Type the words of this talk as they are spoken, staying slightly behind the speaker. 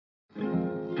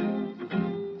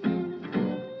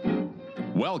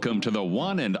Welcome to the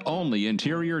one and only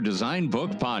Interior Design Book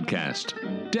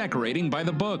Podcast, Decorating by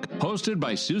the Book, hosted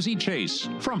by Susie Chase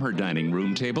from her dining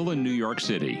room table in New York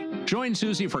City. Join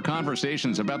Susie for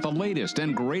conversations about the latest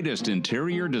and greatest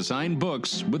interior design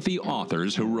books with the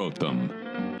authors who wrote them.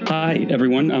 Hi,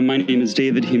 everyone. My name is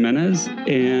David Jimenez,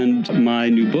 and my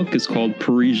new book is called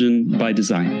Parisian by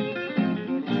Design.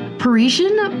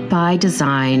 Parisian by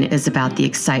Design is about the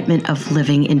excitement of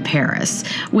living in Paris,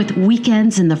 with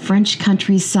weekends in the French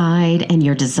countryside and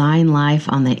your design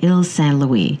life on the Ile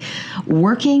Saint-Louis,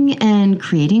 working and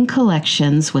creating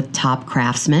collections with top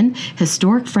craftsmen,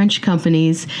 historic French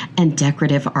companies, and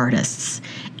decorative artists.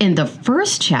 In the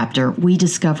first chapter, we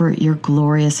discover your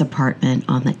glorious apartment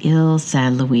on the Ile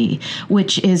Saint-Louis,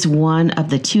 which is one of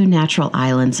the two natural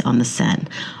islands on the Seine.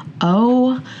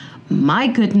 Oh, my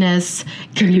goodness,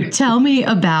 can you tell me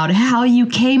about how you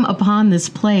came upon this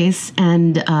place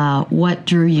and what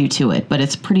drew you to it? But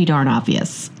it's pretty darn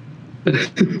obvious.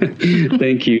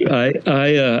 Thank you.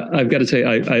 I've got to say,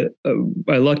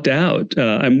 I lucked out.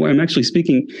 I'm actually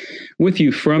speaking with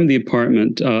you from the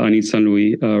apartment on Ile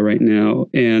Saint-Louis right now.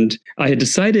 And I had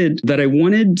decided that I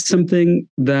wanted something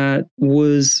that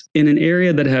was in an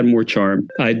area that had more charm.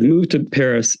 I'd moved to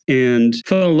Paris and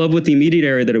fell in love with the immediate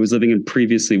area that I was living in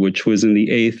previously, which was in the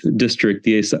 8th district,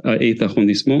 the 8th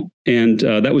arrondissement. And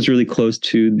that was really close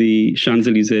to the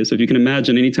Champs-Élysées. So if you can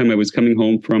imagine, anytime I was coming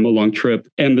home from a long trip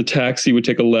and the taxi would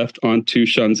take a left onto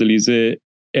Champs-Élysées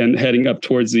and heading up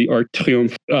towards the Arc de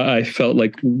Triomphe, I felt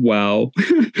like, wow,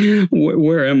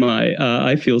 where am I?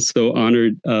 I feel so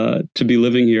honored to be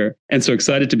living here and so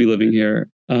excited to be living here.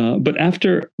 But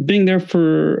after being there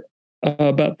for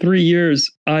about 3 years,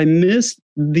 I missed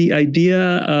the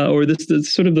idea or this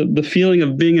sort of the feeling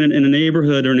of being in a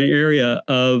neighborhood or an area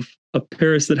of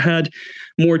Paris that had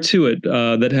more to it,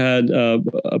 that had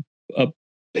a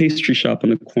pastry shop on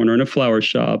the corner and a flower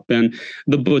shop and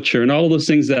the butcher and all those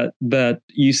things that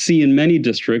you see in many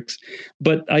districts.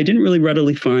 But I didn't really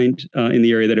readily find in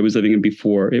the area that I was living in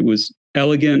before. It was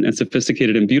elegant and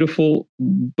sophisticated and beautiful,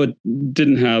 but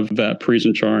didn't have that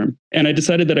Parisian charm. And I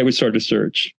decided that I would start a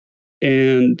search.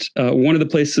 And one of the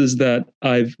places that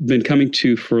I've been coming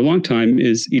to for a long time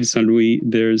is Ile Saint-Louis.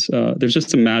 There's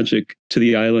just some magic to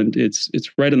the island. It's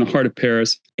right in the heart of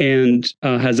Paris and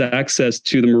has access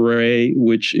to the Marais,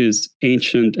 which is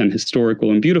ancient and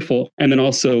historical and beautiful, and then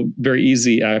also very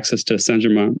easy access to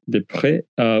Saint-Germain-des-Prés,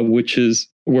 which is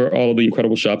where all of the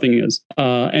incredible shopping is.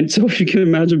 And so if you can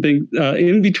imagine being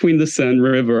in between the Seine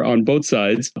River on both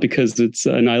sides, because it's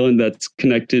an island that's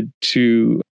connected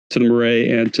to the Marais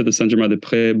and to the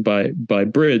Saint-Germain-des-Prés by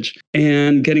bridge,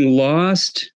 and getting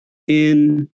lost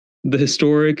in the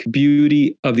historic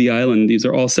beauty of the island. These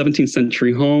are all 17th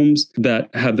century homes that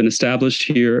have been established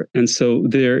here. And so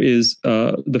there is,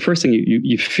 the first thing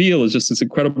you feel is just this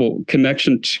incredible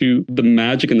connection to the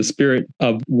magic and the spirit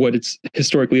of what it's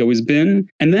historically always been.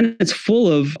 And then it's full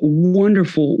of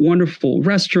wonderful, wonderful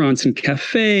restaurants and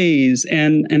cafes.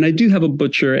 And I do have a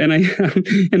butcher and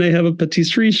I have a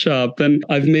patisserie shop. And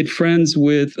I've made friends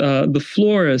with the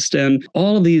florist and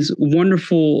all of these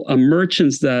wonderful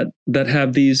merchants that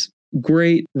have these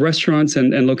great restaurants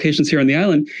and locations here on the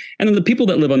island. And then the people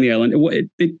that live on the island,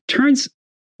 it turns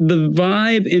the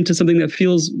vibe into something that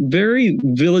feels very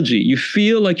villagey. You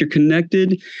feel like you're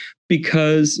connected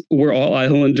because we're all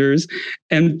islanders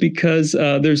and because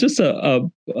there's just an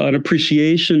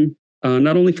appreciation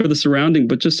not only for the surrounding,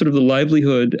 but just sort of the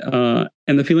livelihood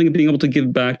and the feeling of being able to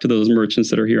give back to those merchants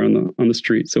that are here on the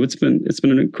street. So it's been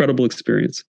an incredible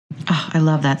experience. Oh, I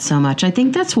love that so much. I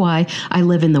think that's why I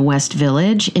live in the West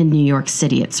Village in New York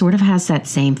City. It sort of has that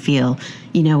same feel,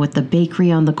 with the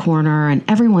bakery on the corner and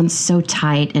everyone's so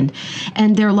tight. And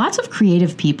there are lots of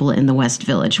creative people in the West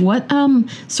Village. What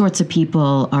sorts of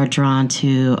people are drawn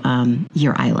to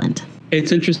your island?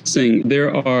 It's interesting.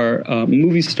 There are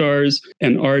movie stars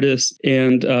and artists,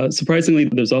 and surprisingly,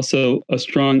 there's also a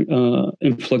strong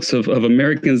influx of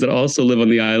Americans that also live on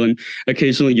the island.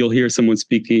 Occasionally, you'll hear someone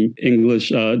speaking English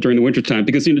during the wintertime,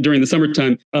 because during the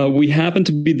summertime, we happen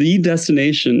to be the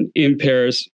destination in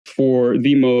Paris for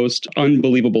the most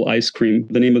unbelievable ice cream.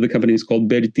 The name of the company is called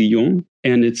Bertillon,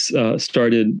 and it's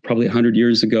started probably 100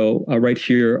 years ago right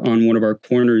here on one of our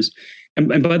corners.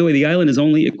 And by the way, the island is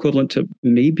only equivalent to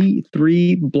maybe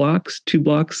 2 blocks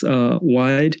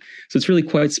wide. So it's really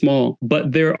quite small.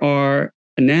 But there are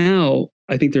now,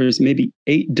 I think there's maybe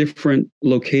 8 different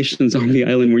locations on the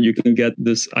island where you can get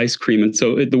this ice cream. And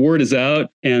so the word is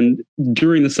out. And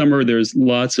during the summer, there's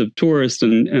lots of tourists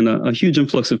and a huge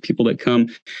influx of people that come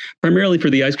primarily for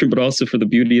the ice cream, but also for the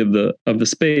beauty of the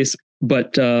space.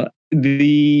 But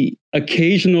the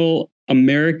occasional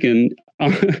American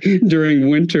during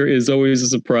winter is always a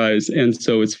surprise. And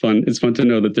so it's fun. It's fun to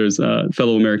know that there's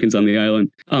fellow Americans on the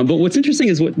island. But what's interesting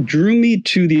is what drew me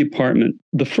to the apartment.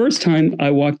 The first time I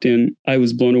walked in, I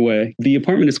was blown away. The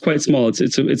apartment is quite small.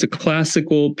 It's a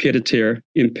classical pied-à-terre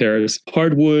in Paris.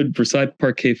 Hardwood, Versailles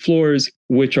parquet floors,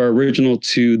 which are original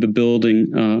to the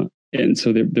building. And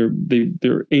so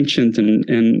they're ancient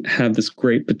and have this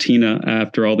great patina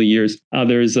after all the years.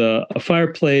 There's a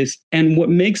fireplace. And what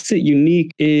makes it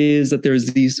unique is that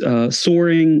there's these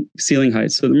soaring ceiling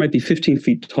heights. So there might be 15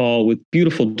 feet tall with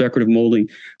beautiful decorative molding.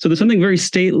 So there's something very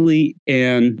stately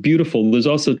and beautiful. There's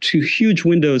also two huge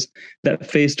windows that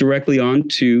face directly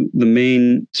onto the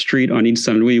main street on Ile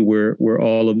Saint-Louis where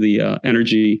all of the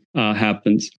energy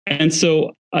happens. And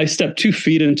so I stepped 2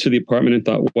 feet into the apartment and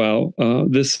thought, wow,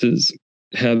 this is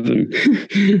heaven.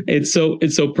 It's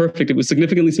so perfect. It was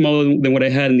significantly smaller than what I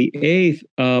had in the 8th,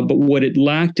 but what it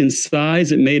lacked in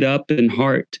size, it made up in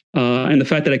heart. And the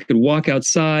fact that I could walk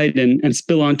outside and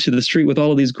spill onto the street with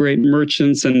all of these great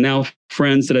merchants and now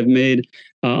friends that I've made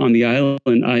on the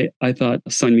island, I thought,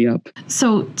 sign me up.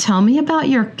 So tell me about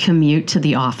your commute to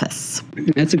the office.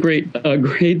 That's a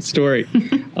great story.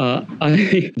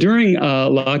 During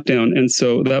lockdown, and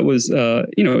so that was a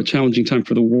challenging time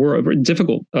for the world, a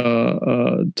difficult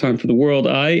time for the world.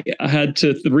 I had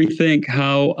to rethink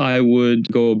how I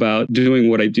would go about doing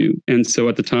what I do. And so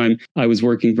at the time, I was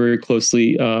working very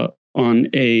closely on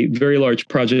a very large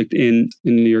project in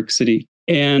New York City.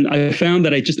 And I found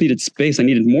that I just needed space. I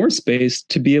needed more space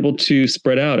to be able to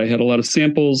spread out. I had a lot of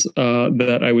samples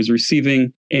that I was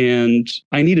receiving, and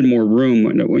I needed more room.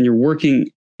 When you're working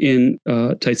in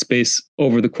tight space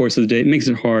over the course of the day, it makes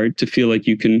it hard to feel like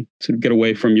you can sort of get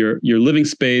away from your living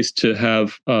space to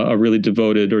have a really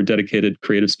devoted or dedicated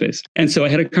creative space. And so I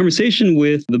had a conversation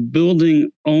with the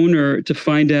building owner to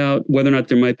find out whether or not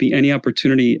there might be any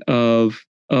opportunity of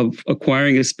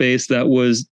acquiring a space that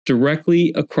was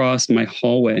directly across my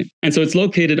hallway. And so it's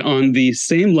located on the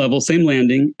same level, same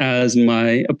landing as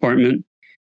my apartment.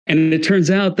 And it turns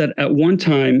out that at one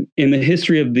time in the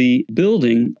history of the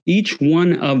building, each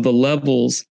one of the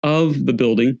levels of the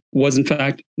building was in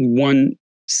fact one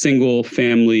single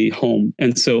family home.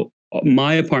 And so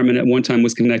my apartment at one time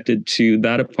was connected to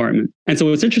that apartment. And so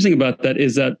what's interesting about that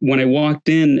is that when I walked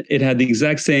in, it had the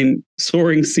exact same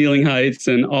soaring ceiling heights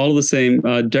and all of the same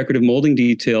decorative molding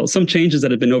details, some changes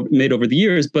that had been made over the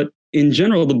years, but in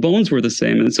general, the bones were the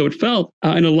same. And so it felt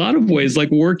in a lot of ways like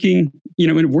working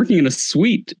in a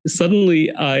suite.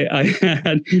 Suddenly I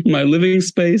had my living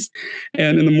space,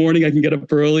 and in the morning I can get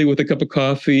up early with a cup of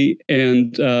coffee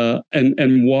and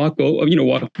walk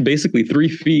basically 3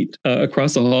 feet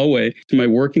across the hallway to my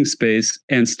working space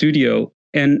and studio.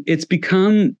 And it's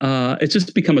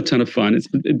just become a ton of fun. It's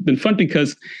been fun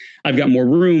because I've got more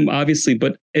room, obviously,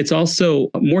 but it's also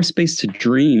more space to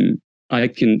dream. I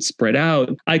can spread out.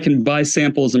 I can buy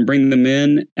samples and bring them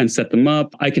in and set them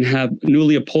up. I can have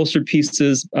newly upholstered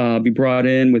pieces be brought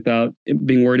in without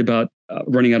being worried about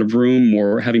running out of room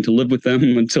or having to live with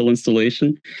them until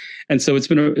installation. And so it's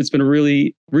been a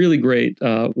really, really great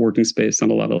working space on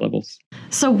a lot of levels.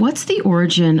 So what's the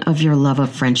origin of your love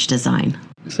of French design?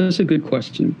 Such a good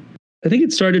question. I think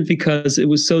it started because it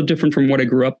was so different from what I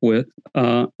grew up with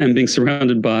and being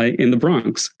surrounded by in the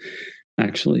Bronx,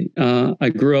 actually. I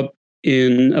grew up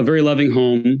in a very loving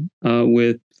home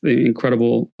with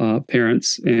incredible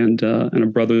parents and a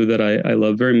brother that I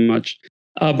love very much.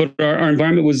 But our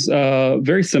environment was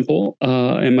very simple,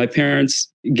 and my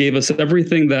parents gave us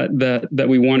everything that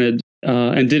we wanted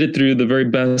and did it through the very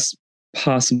best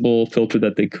possible filter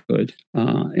that they could.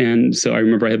 And so I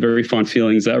remember I had very fond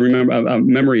feelings. I remember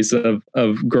memories of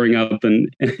growing up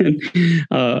and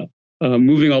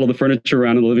moving all of the furniture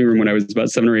around in the living room when I was about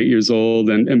 7 or 8 years old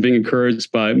and being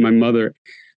encouraged by my mother.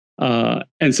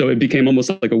 And so it became almost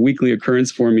like a weekly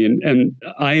occurrence for me. And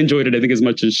I enjoyed it, I think, as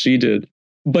much as she did.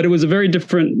 But it was a very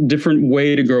different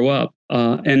way to grow up.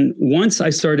 And once I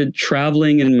started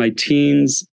traveling in my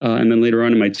teens and then later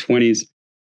on in my 20s,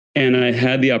 and I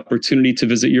had the opportunity to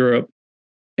visit Europe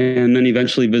and then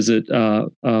eventually visit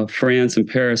France and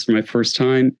Paris for my first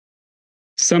time,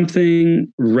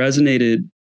 something resonated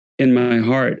in my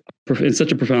heart in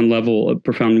such a profound level, a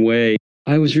profound way.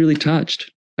 I was really touched.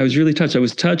 I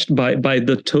was touched by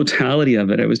the totality of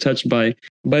it. I was touched by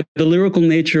the lyrical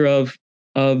nature of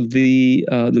the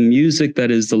music that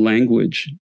is the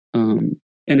language.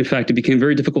 And in fact, it became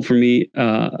very difficult for me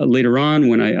later on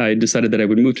when I decided that I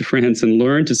would move to France and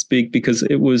learn to speak, because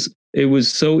it was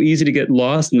so easy to get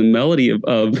lost in the melody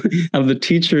of the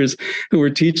teachers who were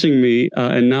teaching me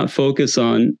and not focus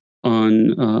on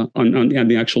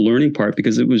the actual learning part,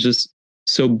 because it was just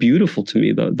so beautiful to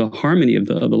me. The harmony of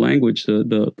the language,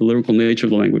 the lyrical nature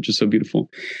of the language is so beautiful.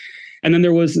 And then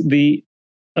there was the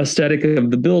aesthetic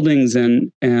of the buildings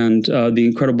and the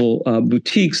incredible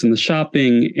boutiques and the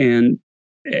shopping. And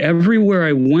everywhere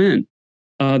I went,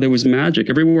 there was magic.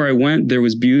 Everywhere I went, there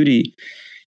was beauty.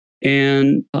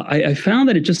 And I found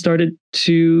that it just started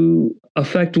to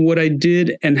affect what I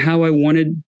did and how I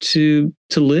wanted to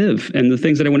live and the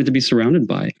things that I wanted to be surrounded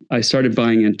by. I started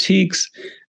buying antiques.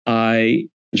 I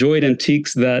enjoyed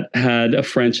antiques that had a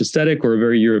French aesthetic or a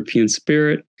very European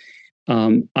spirit.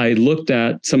 I looked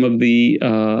at some of the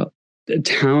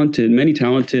many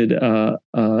talented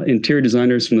interior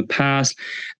designers from the past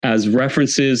as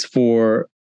references for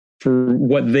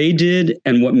what they did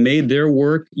and what made their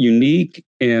work unique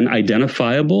and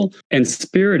identifiable and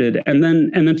spirited, and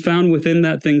then found within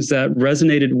that things that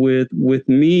resonated with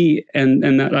me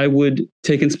and that I would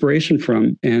take inspiration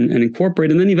from and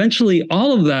incorporate. And then eventually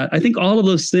all of that, I think all of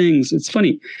those things, it's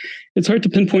funny, it's hard to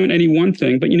pinpoint any one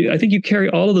thing, but I think you carry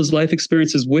all of those life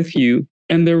experiences with you,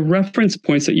 and they're reference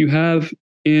points that you have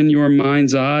in your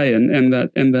mind's eye and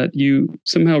that you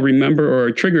somehow remember or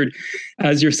are triggered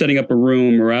as you're setting up a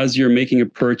room or as you're making a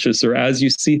purchase or as you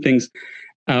see things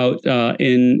out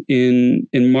in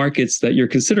markets that you're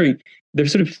considering.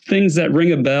 There's sort of things that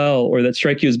ring a bell or that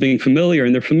strike you as being familiar,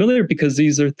 and they're familiar because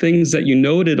these are things that you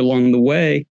noted along the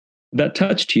way that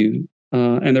touched you,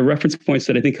 and they're reference points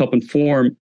that I think help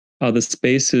inform the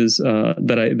spaces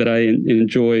that I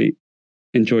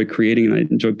enjoy creating and I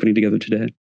enjoy putting together today.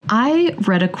 I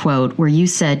read a quote where you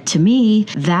said, to me,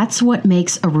 that's what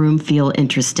makes a room feel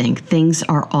interesting. Things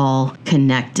are all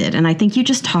connected. And I think you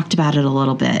just talked about it a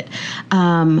little bit.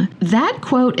 That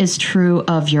quote is true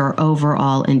of your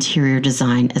overall interior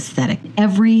design aesthetic.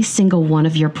 Every single one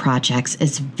of your projects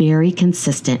is very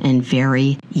consistent and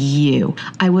very you.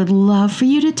 I would love for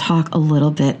you to talk a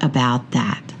little bit about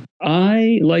that.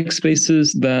 I like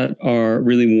spaces that are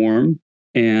really warm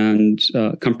and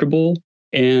comfortable.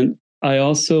 And I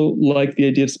also like the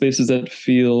idea of spaces that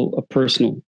feel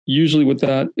personal. Usually what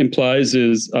that implies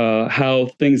is how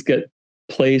things get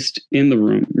placed in the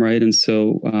room, right? And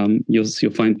so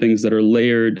you'll find things that are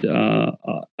layered. A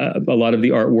lot of the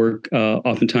artwork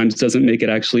oftentimes doesn't make it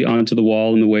actually onto the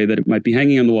wall in the way that it might be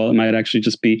hanging on the wall. It might actually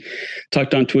just be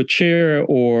tucked onto a chair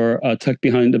or tucked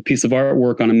behind a piece of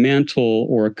artwork on a mantle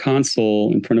or a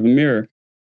console in front of a mirror.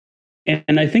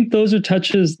 And I think those are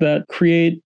touches that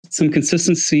create some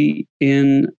consistency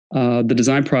in the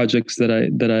design projects that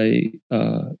I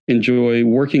enjoy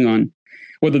working on,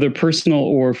 whether they're personal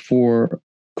or for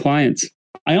clients.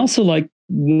 I also like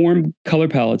warm color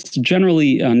palettes,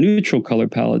 generally neutral color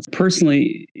palettes.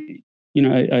 Personally,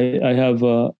 I have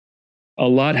a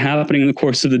lot happening in the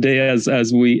course of the day, as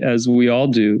we all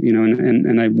do,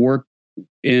 and I work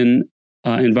in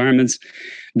environments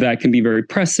that can be very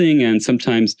pressing and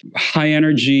sometimes high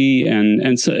energy, and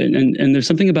there's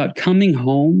something about coming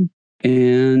home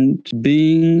and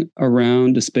being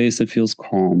around a space that feels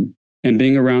calm and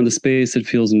being around a space that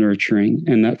feels nurturing,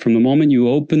 and that from the moment you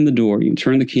open the door, you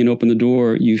turn the key and open the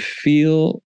door, you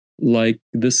feel like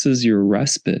this is your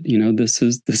respite. This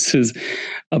is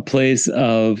a place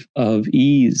of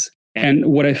ease. And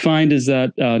what I find is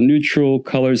that neutral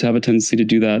colors have a tendency to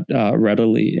do that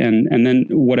readily. And then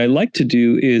what I like to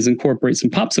do is incorporate some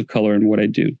pops of color in what I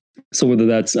do. So whether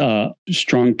that's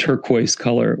strong turquoise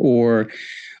color or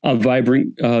a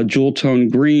vibrant jewel tone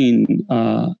green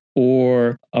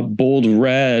or a bold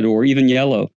red or even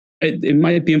yellow, it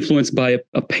might be influenced by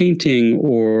a painting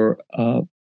or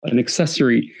an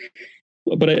accessory.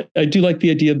 But I do like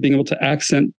the idea of being able to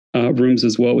accent rooms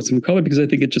as well with some color, because I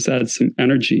think it just adds some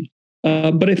energy.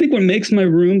 But I think what makes my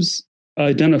rooms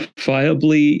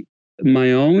identifiably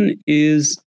my own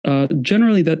is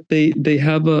generally that they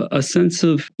have a sense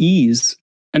of ease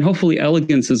and hopefully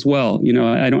elegance as well.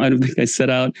 I don't think I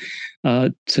set out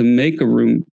to make a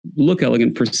room look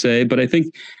elegant per se, but I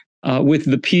think with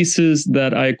the pieces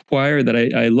that I acquire that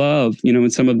I love,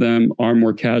 and some of them are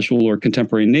more casual or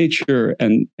contemporary in nature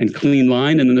and clean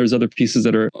line, and then there's other pieces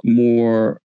that are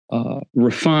more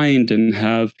refined and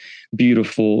have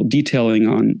beautiful detailing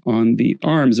on the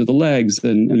arms or the legs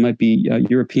and might be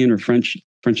European or French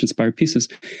inspired pieces.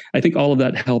 I think all of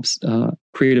that helps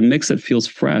create a mix that feels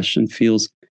fresh and feels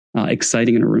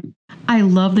exciting in a room. I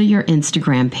love that your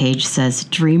Instagram page says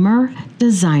dreamer,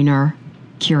 designer,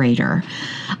 curator,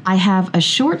 I have a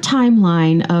short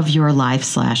timeline of your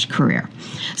life/career.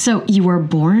 So you were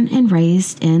born and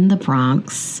raised in the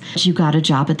Bronx. You got a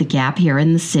job at the Gap here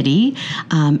in the city.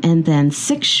 And then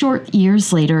 6 short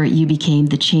years later, you became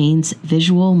the chain's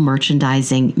visual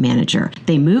merchandising manager.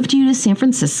 They moved you to San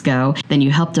Francisco. Then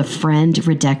you helped a friend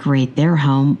redecorate their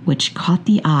home, which caught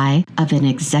the eye of an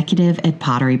executive at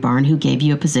Pottery Barn who gave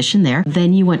you a position there.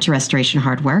 Then you went to Restoration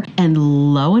Hardware. And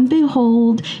lo and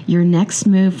behold, your next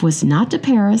move was not to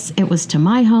Paris. It was to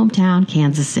my hometown,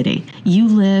 Kansas City. You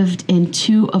lived in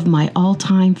 2 of my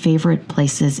all-time favorite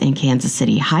places in Kansas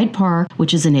City, Hyde Park,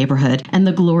 which is a neighborhood, and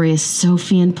the glorious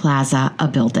Sofian Plaza, a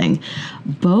building.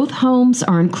 Both homes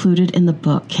are included in the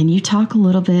book. Can you talk a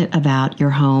little bit about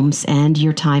your homes and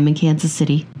your time in Kansas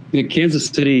City? Yeah, Kansas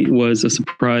City was a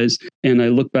surprise, and I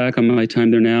look back on my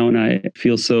time there now, and I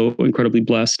feel so incredibly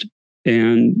blessed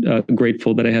and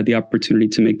grateful that I had the opportunity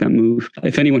to make that move.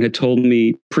 If anyone had told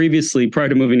me previously, prior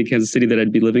to moving to Kansas City, that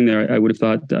I'd be living there, I would have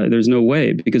thought there's no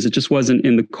way, because it just wasn't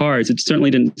in the cards. It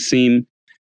certainly didn't seem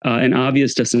an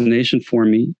obvious destination for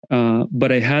me.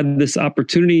 But I had this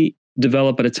opportunity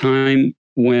develop at a time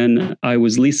when I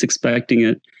was least expecting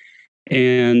it,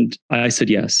 and I said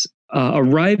yes.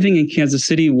 Arriving in Kansas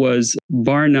City was,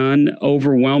 bar none,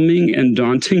 overwhelming and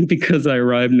daunting, because I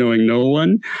arrived knowing no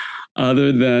one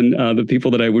other than the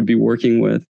people that I would be working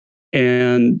with.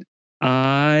 And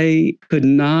I could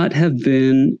not have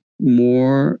been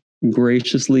more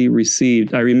graciously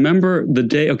received. I remember the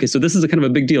day, okay, so this is a kind of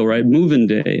a big deal, right? Move-in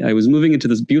day. I was moving into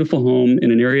this beautiful home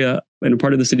in an area, in a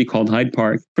part of the city called Hyde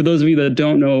Park. For those of you that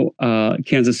don't know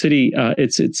Kansas City,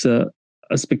 it's a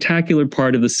spectacular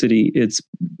part of the city. It's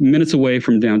minutes away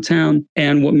from downtown.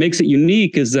 And what makes it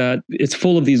unique is that it's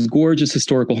full of these gorgeous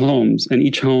historical homes, and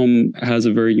each home has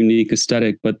a very unique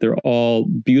aesthetic, but they're all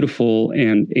beautiful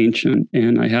and ancient.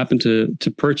 And I happened to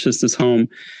purchase this home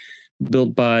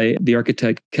built by the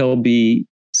architect Kelby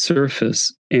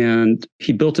Surface, and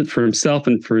he built it for himself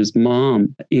and for his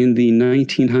mom in the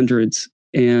 1900s.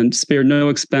 And spared no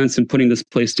expense in putting this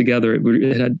place together.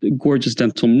 It had gorgeous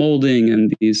dental molding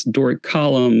and these Doric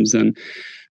columns and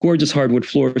gorgeous hardwood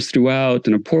floors throughout,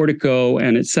 and a portico.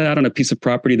 And it sat on a piece of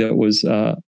property that was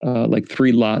like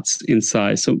 3 lots in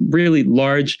size. So really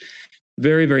large,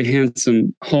 very, very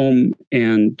handsome home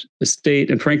and estate.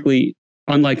 And frankly,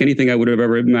 unlike anything I would have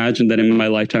ever imagined that in my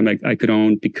lifetime I could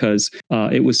own, because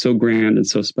it was so grand and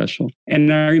so special.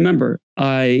 And I remember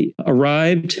I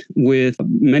arrived with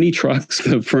many trucks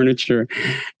of furniture.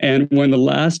 And when the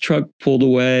last truck pulled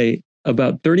away,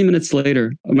 about 30 minutes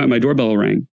later, my doorbell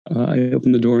rang. I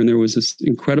opened the door, and there was this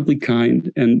incredibly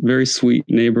kind and very sweet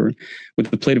neighbor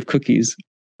with a plate of cookies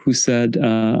who said,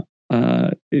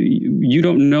 you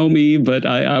don't know me, but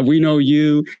we know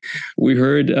you. We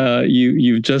heard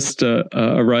you've just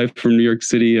arrived from New York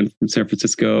City and from San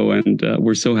Francisco, and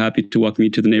we're so happy to welcome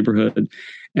you to the neighborhood.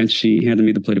 And she handed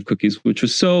me the plate of cookies, which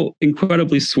was so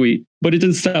incredibly sweet. But it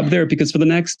didn't stop there, because for the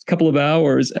next couple of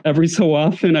hours, every so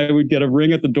often, I would get a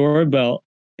ring at the doorbell.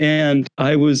 And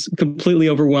I was completely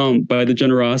overwhelmed by the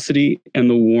generosity and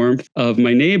the warmth of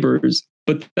my neighbors.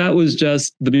 But that was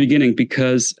just the beginning,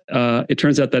 because it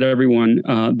turns out that everyone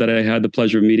that I had the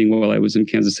pleasure of meeting while I was in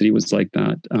Kansas City was like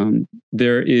that.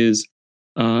 There is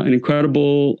an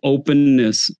incredible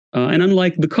openness. And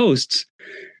unlike the coasts,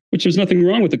 which there's nothing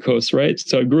wrong with the coast, right?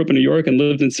 So I grew up in New York and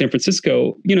lived in San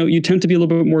Francisco. You tend to be a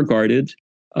little bit more guarded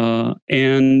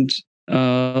and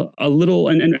a little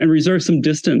and reserve some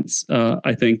distance,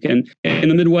 I think. And in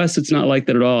the Midwest, it's not like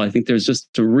that at all. I think there's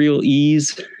just a real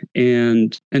ease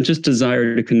and just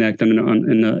desire to connect in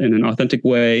an authentic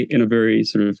way, in a very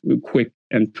sort of quick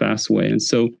and fast way. And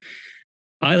so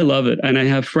I love it. And I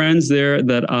have friends there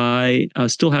that I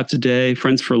still have today,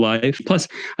 friends for life. Plus,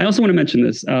 I also want to mention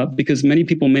this because many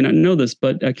people may not know this,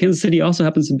 but Kansas City also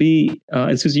happens to be,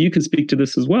 and Susie, you can speak to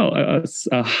this as well,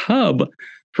 a hub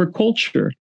for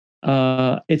culture.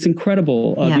 It's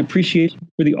incredible, the appreciation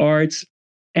for the arts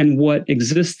and what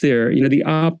exists there. The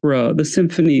opera, the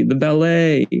symphony, the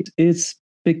ballet. It's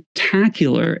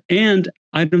spectacular. And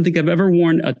I don't think I've ever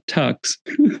worn a tux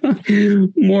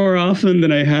more often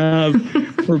than I have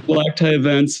for black tie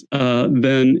events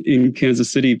than in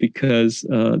Kansas City, because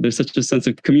there's such a sense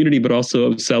of community, but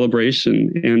also of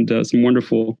celebration and some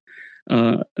wonderful,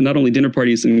 not only dinner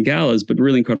parties and galas, but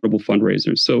really incredible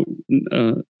fundraisers. So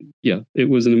it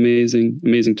was an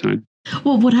amazing time.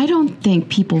 Well, what I don't think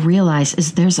people realize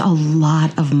is there's a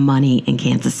lot of money in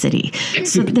Kansas City.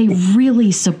 So they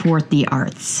really support the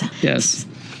arts. Yes,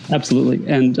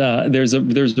 absolutely. And there's a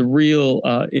real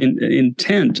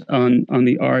intent on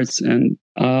the arts and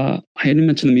I hadn't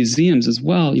mentioned the museums as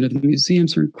well. The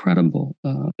museums are incredible.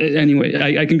 Anyway,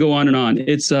 I can go on and on.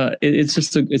 It's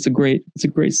a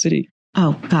great city.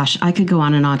 Oh, gosh, I could go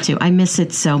on and on too. I miss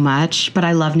it so much, but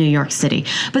I love New York City.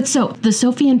 But so the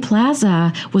Sofian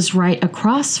Plaza was right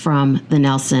across from the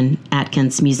Nelson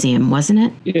Atkins Museum, wasn't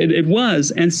it? It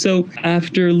was. And so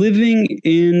after living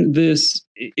in this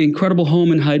incredible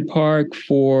home in Hyde Park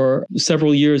for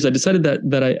several years, I decided that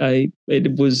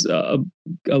it was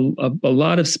a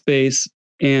lot of space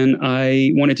and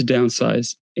I wanted to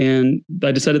downsize. And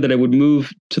I decided that I would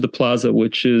move to the Plaza,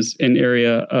 which is an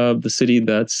area of the city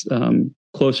that's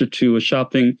closer to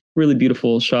a really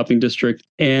beautiful shopping district,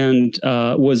 and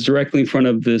was directly in front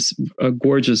of this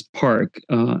gorgeous park.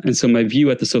 And so my view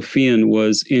at the Sofian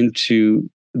was into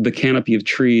the canopy of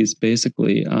trees,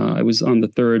 basically. I was on the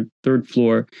third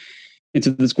floor into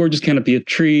this gorgeous canopy of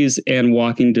trees and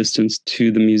walking distance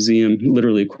to the museum,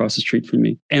 literally across the street from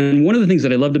me. And one of the things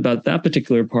that I loved about that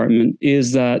particular apartment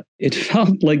is that it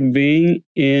felt like being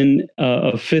in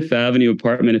a Fifth Avenue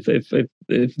apartment.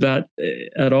 If that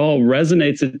at all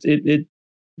resonates,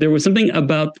 there was something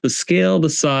about the scale, the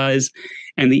size,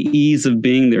 and the ease of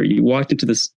being there. You walked into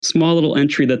this small little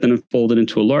entry that then unfolded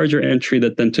into a larger entry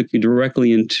that then took you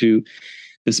directly into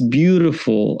this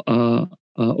beautiful,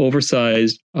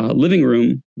 oversized living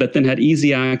room that then had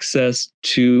easy access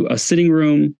to a sitting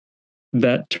room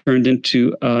that turned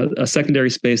into a secondary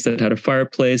space that had a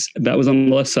fireplace that was on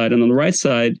the left side. And on the right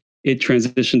side, it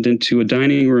transitioned into a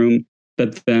dining room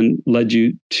that then led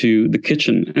you to the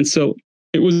kitchen. And so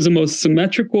it was the most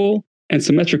symmetrical and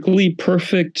symmetrically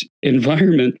perfect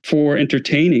environment for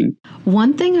entertaining.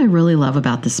 One thing I really love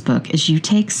about this book is you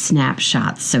take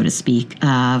snapshots, so to speak,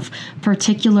 of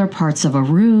particular parts of a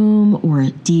room or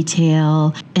a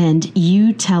detail, and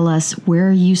you tell us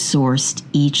where you sourced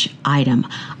each item.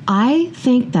 I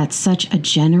think that's such a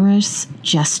generous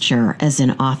gesture as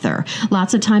an author.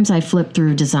 Lots of times I flip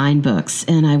through design books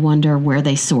and I wonder where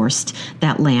they sourced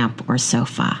that lamp or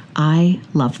sofa. I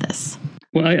love this.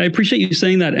 Well, I appreciate you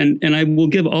saying that, and I will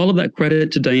give all of that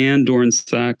credit to Diane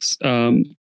Dorn-Sachs.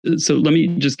 So let me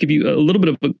just give you a little bit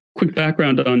of a quick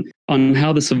background on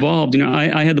how this evolved.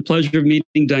 I had the pleasure of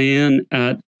meeting Diane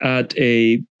at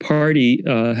a party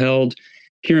held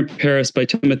here in Paris by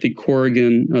Timothy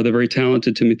Corrigan, the very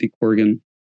talented Timothy Corrigan,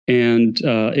 and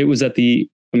it was at the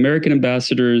American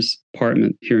Ambassador's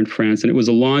apartment here in France, and it was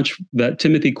a launch that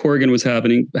Timothy Corrigan was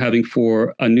having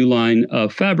for a new line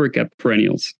of fabric at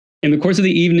Perennials. In the course of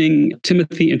the evening,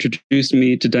 Timothy introduced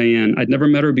me to Diane. I'd never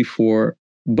met her before,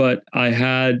 but I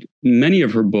had many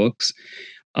of her books,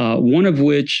 one of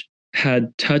which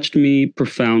had touched me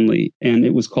profoundly, and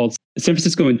it was called San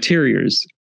Francisco Interiors.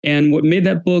 And what made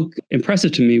that book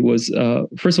impressive to me was,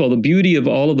 first of all, the beauty of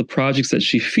all of the projects that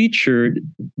she featured,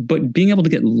 but being able to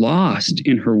get lost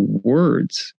in her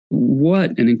words.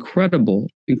 What an incredible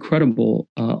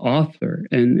author.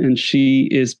 And she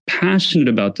is passionate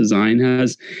about design,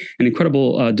 has an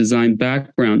incredible design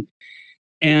background,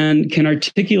 and can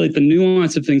articulate the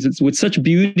nuance of things with such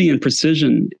beauty and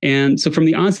precision. And so from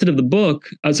the onset of the book,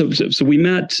 so we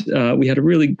met, we had a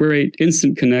really great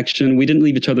instant connection. We didn't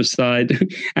leave each other's side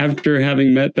after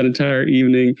having met that entire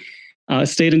evening,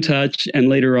 stayed in touch. And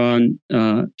later on,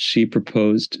 she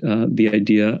proposed the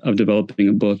idea of developing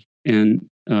a book. And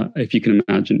if you can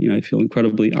imagine, I feel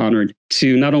incredibly honored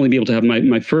to not only be able to have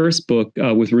my first book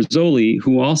with Rizzoli,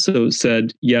 who also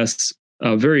said yes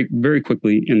very, very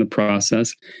quickly in the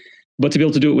process, but to be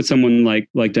able to do it with someone like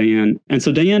Diane. And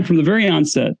so Diane, from the very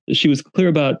onset, she was clear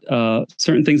about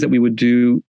certain things that we would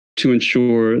do to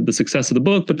ensure the success of the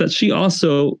book, but that she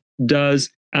also does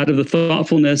out of the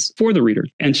thoughtfulness for the reader.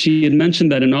 And she had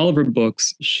mentioned that in all of her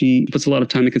books, she puts a lot of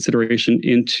time and consideration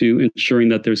into ensuring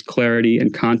that there's clarity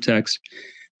and context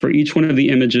for each one of the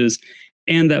images,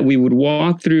 and that we would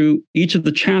walk through each of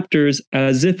the chapters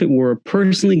as if it were a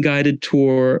personally guided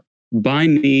tour by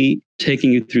me,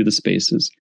 taking you through the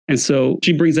spaces. And so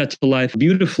she brings that to life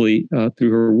beautifully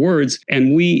through her words.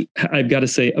 And I've got to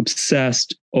say,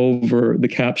 obsessed over the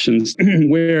captions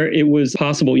where it was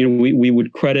possible. We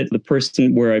would credit the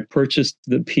person where I purchased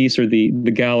the piece or the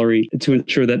gallery to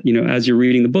ensure that, as you're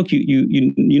reading the book,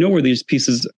 you know where these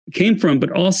pieces came from,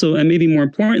 but also, and maybe more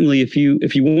importantly, if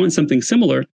you want something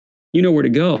similar, you know where to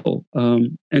go.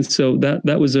 And so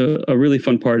that was a really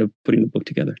fun part of putting the book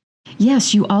together.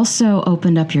 Yes, you also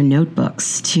opened up your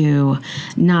notebooks to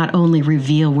not only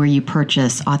reveal where you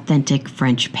purchase authentic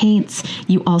French paints,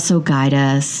 you also guide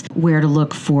us where to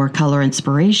look for color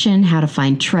inspiration, how to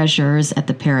find treasures at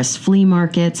the Paris flea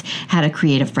markets, how to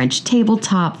create a French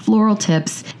tabletop, floral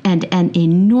tips, and an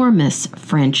enormous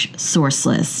French source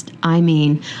list. I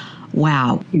mean,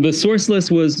 Wow. The source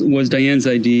list was Diane's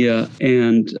idea,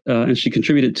 and she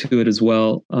contributed to it as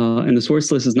well. And the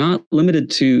source list is not limited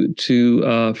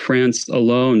to France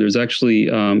alone. There's actually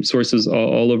sources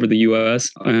all over the U.S.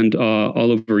 and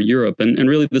all over Europe. And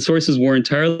really, the sources were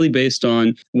entirely based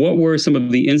on what were some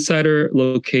of the insider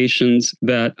locations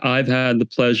that I've had the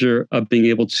pleasure of being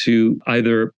able to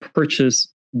either purchase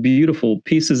beautiful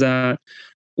pieces at,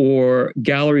 or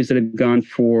galleries that have gone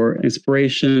for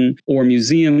inspiration, or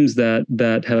museums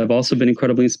that have also been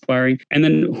incredibly inspiring. And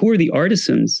then who are the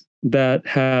artisans that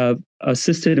have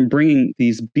assisted in bringing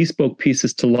these bespoke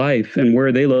pieces to life, and where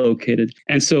are they located?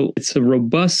 And so it's a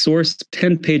robust source,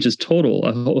 10 pages total,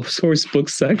 a whole source book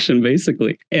section,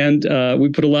 basically. And we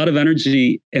put a lot of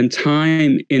energy and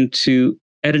time into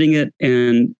editing it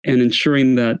and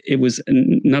ensuring that it was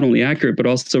not only accurate, but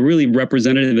also really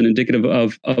representative and indicative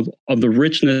of the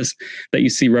richness that you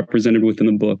see represented within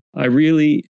the book. I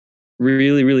really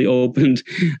opened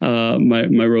my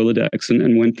Rolodex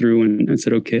and went through and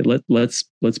said, okay, let's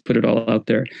put it all out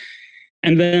there.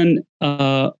 And then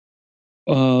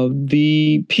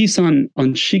the piece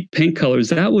on chic paint colors,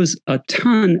 that was a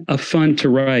ton of fun to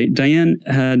write. Diane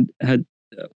had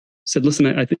said, listen,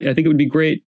 I think it would be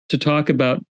great to talk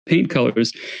about paint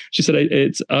colors. She said,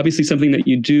 it's obviously something that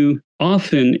you do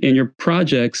often in your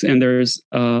projects, and there's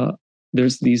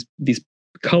these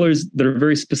colors that are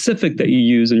very specific that you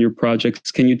use in your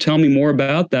projects. Can you tell me more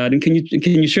about that? And can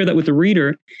you share that with the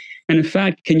reader? And in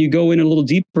fact, can you go in a little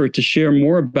deeper to share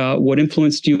more about what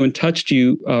influenced you and touched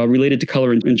you related to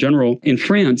color in general in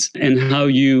France, and how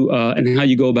you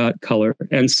go about color?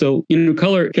 And so,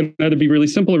 color can either be really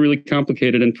simple or really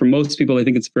complicated. And for most people, I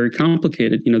think it's very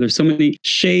complicated. There's so many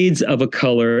shades of a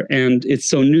color, and it's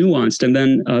so nuanced. And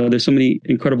then there's so many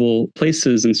incredible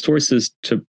places and sources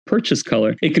to purchase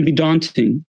color. It can be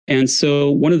daunting. And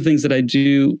so one of the things that I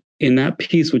do in that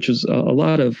piece, which was a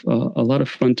lot of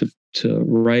fun to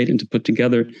write and to put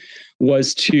together,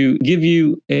 was to give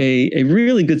you a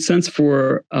really good sense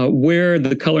for where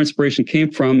the color inspiration came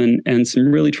from, and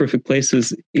some really terrific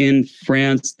places in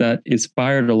France that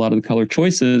inspired a lot of the color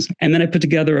choices. And then I put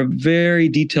together a very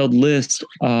detailed list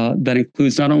that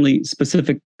includes not only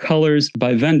specific colors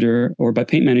by vendor or by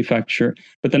paint manufacturer,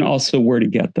 but then also where to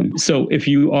get them. So if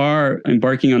you are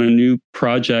embarking on a new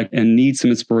project and need some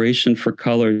inspiration for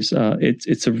colors,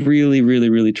 it's a really,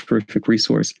 really, really terrific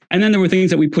resource. And then there were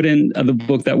things that we put in the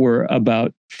book that were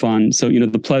about fun. So,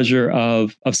 the pleasure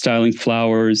of styling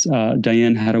flowers.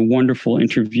 Diane had a wonderful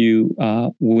interview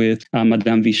with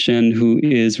Madame Vichen, who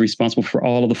is responsible for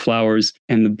all of the flowers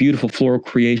and the beautiful floral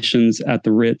creations at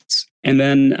the Ritz. And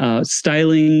then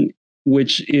styling,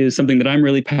 which is something that I'm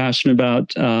really passionate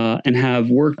about, and have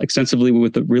worked extensively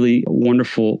with a really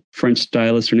wonderful French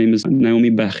stylist. Her name is Naomi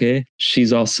Barret.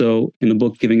 She's also in the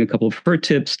book giving a couple of her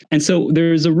tips. And so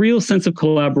there's a real sense of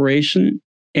collaboration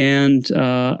and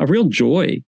a real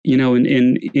joy,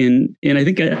 in I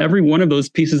think every one of those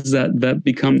pieces that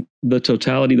become the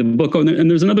totality of the book. Oh, and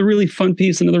there's another really fun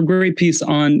piece, another great piece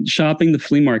on shopping the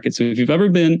flea market. So if you've ever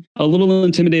been a little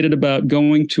intimidated about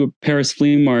going to a Paris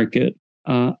flea market,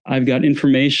 I've got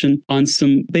information on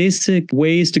some basic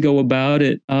ways to go about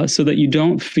it so that you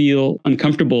don't feel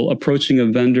uncomfortable approaching a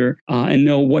vendor and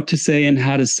know what to say and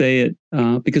how to say it.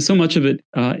 Because so much of it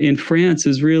in France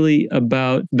is really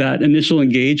about that initial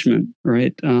engagement,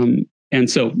 right? And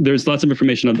so there's lots of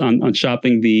information on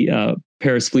shopping the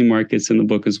Paris flea markets in the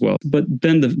book as well. But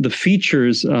then the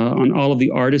features on all of the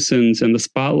artisans and the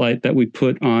spotlight that we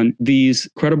put on these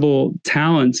incredible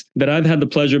talents that I've had the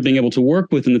pleasure of being able to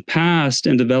work with in the past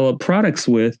and develop products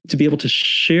with, to be able to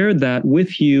share that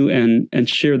with you and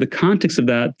share the context of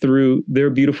that through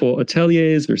their beautiful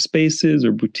ateliers or spaces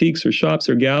or boutiques or shops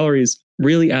or galleries,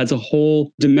 really adds a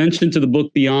whole dimension to the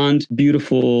book beyond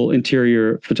beautiful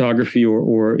interior photography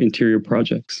or interior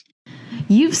projects.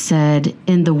 You've said,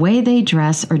 in the way they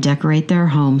dress or decorate their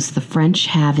homes, the French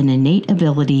have an innate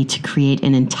ability to create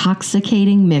an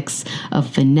intoxicating mix of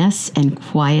finesse and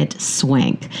quiet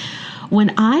swank.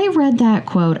 When I read that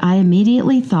quote, I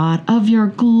immediately thought of your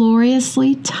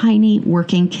gloriously tiny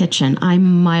working kitchen.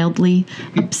 I'm mildly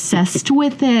obsessed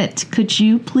with it. Could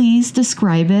you please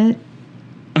describe it?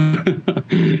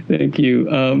 Thank you.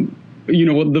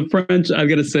 The French, I've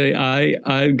got to say,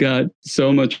 I've got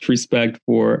so much respect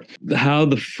for how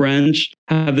the French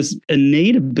have this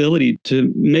innate ability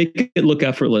to make it look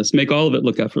effortless, make all of it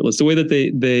look effortless. The way that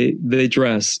they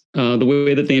dress, the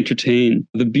way that they entertain,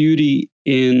 the beauty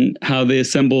in how they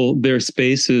assemble their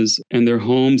spaces and their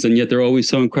homes, and yet they're always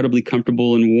so incredibly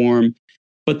comfortable and warm.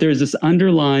 But there's this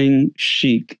underlying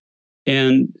chic.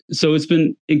 And so it's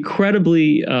been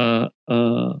incredibly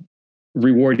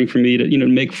rewarding for me to,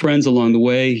 make friends along the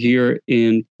way here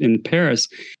in Paris.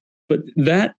 But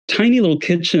that tiny little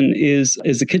kitchen is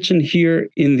a kitchen here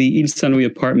in the Ile Saint-Louis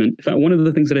apartment. In fact, one of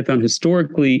the things that I found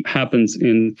historically happens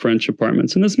in French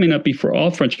apartments, and this may not be for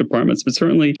all French apartments, but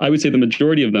certainly I would say the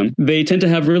majority of them, they tend to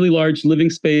have really large living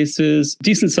spaces,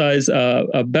 decent size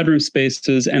bedroom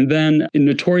spaces, and then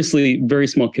notoriously very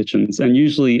small kitchens. And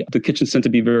usually the kitchens tend to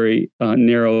be very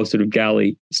narrow, sort of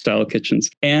galley style kitchens.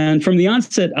 And from the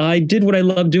onset, I did what I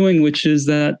love doing, which is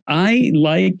that I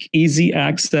like easy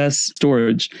access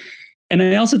storage. And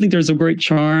I also think there's a great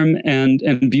charm and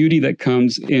beauty that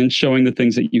comes in showing the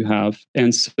things that you have.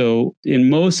 And so in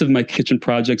most of my kitchen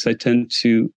projects, I tend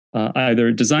to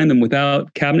either design them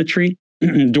without cabinetry,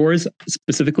 doors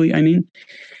specifically, I mean,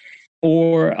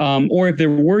 or if there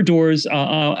were doors,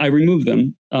 I remove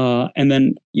them and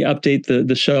then you update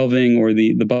the shelving or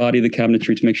the body of the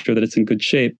cabinetry to make sure that it's in good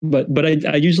shape. But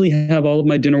I usually have all of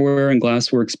my dinnerware and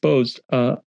glassware exposed,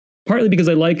 partly because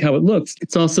I like how it looks.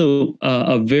 It's also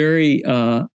a very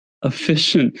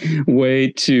efficient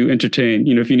way to entertain.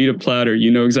 If you need a platter,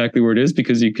 you know exactly where it is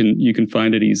because you can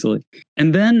find it easily.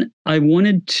 And then I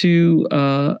wanted to,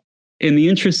 in the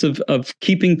interest of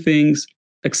keeping things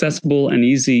accessible and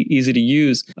easy to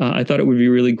use, I thought it would be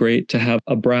really great to have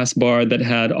a brass bar that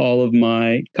had all of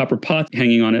my copper pots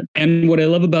hanging on it. And what I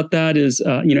love about that is,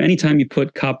 anytime you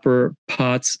put copper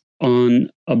pots on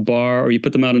a bar or you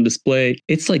put them out on display,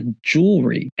 it's like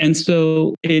jewelry. And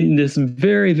so in this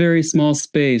very, very small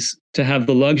space, to have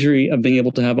the luxury of being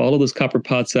able to have all of those copper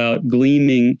pots out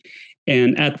gleaming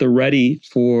and at the ready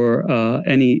for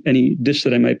any dish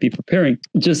that I might be preparing,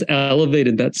 just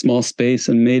elevated that small space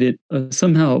and made it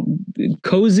somehow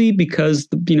cozy because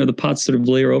the pots sort of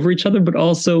layer over each other, but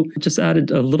also just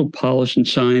added a little polish and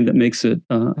shine that makes it,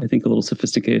 I think, a little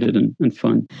sophisticated and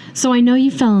fun. So I know you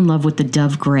fell in love with the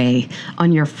Dove Gray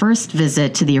on your first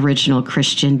visit to the original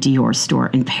Christian Dior store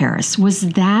in Paris. Was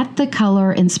that the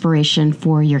color inspiration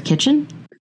for your kitchen?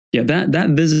 Yeah,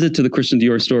 that visit to the Christian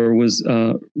Dior store was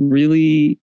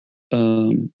really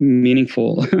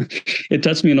meaningful. It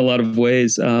touched me in a lot of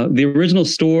ways. The original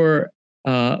store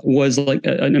was like,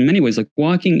 in many ways, like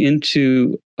walking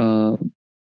into a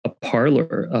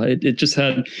parlor. It just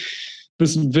had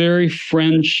this very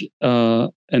French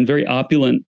and very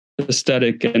opulent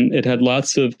aesthetic, and it had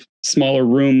lots of smaller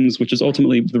rooms, which is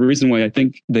ultimately the reason why I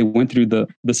think they went through the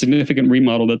significant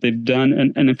remodel that they've done.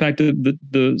 And in fact,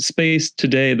 the space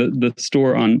today, the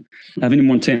store on Avenue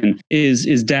Montaigne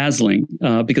is dazzling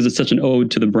because it's such an ode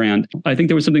to the brand. I think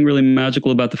there was something really magical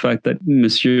about the fact that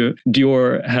Monsieur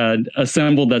Dior had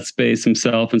assembled that space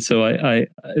himself. And so I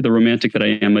the romantic that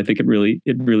I am, I think it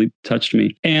really touched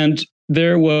me. And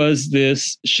there was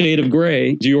this shade of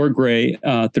gray, Dior gray,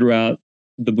 throughout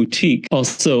the boutique,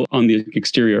 also on the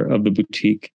exterior of the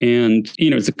boutique. And,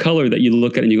 it's a color that you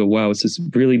look at and you go, wow, it's this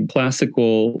really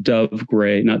classical Dove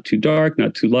gray, not too dark,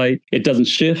 not too light. It doesn't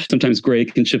shift. Sometimes gray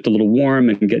can shift a little warm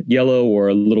and get yellow or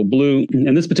a little blue.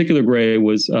 And this particular gray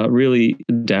was really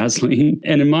dazzling.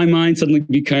 And in my mind, suddenly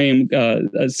became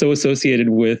so associated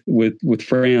with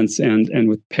France and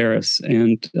with Paris.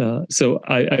 And so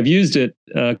I've used it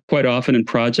quite often in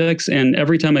projects. And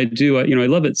every time I do, I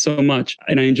love it so much.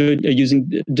 And I enjoy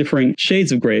using different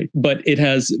shades of gray, but it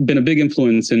has been a big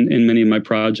influence in many of my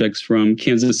projects, from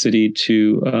Kansas City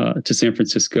to San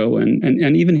Francisco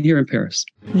and even here in Paris.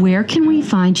 Where can we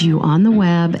find you on the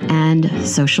web and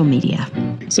social media?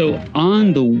 So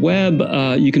on the web,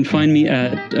 you can find me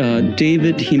at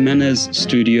David Jimenez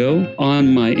Studio.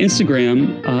 On my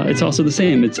Instagram, it's also the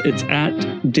same. It's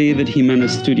at David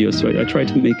Jimenez Studio. So I tried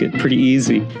to make it pretty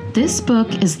easy. This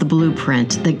book is the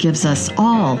blueprint that gives us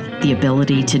all the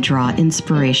ability to draw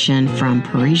inspiration from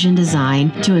Parisian design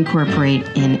to incorporate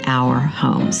in our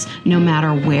homes, no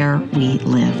matter where we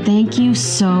live. Thank you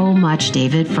so much,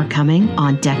 David, for coming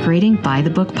on Decorating by the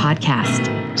Book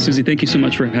podcast. Susie, thank you so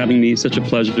much for having me. Such a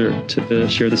pleasure to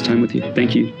share this time with you.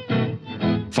 Thank you.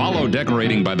 Follow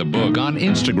Decorating by the Book on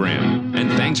Instagram.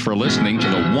 And thanks for listening to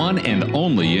the one and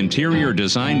only interior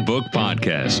design book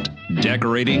podcast,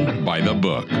 Decorating by the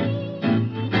Book.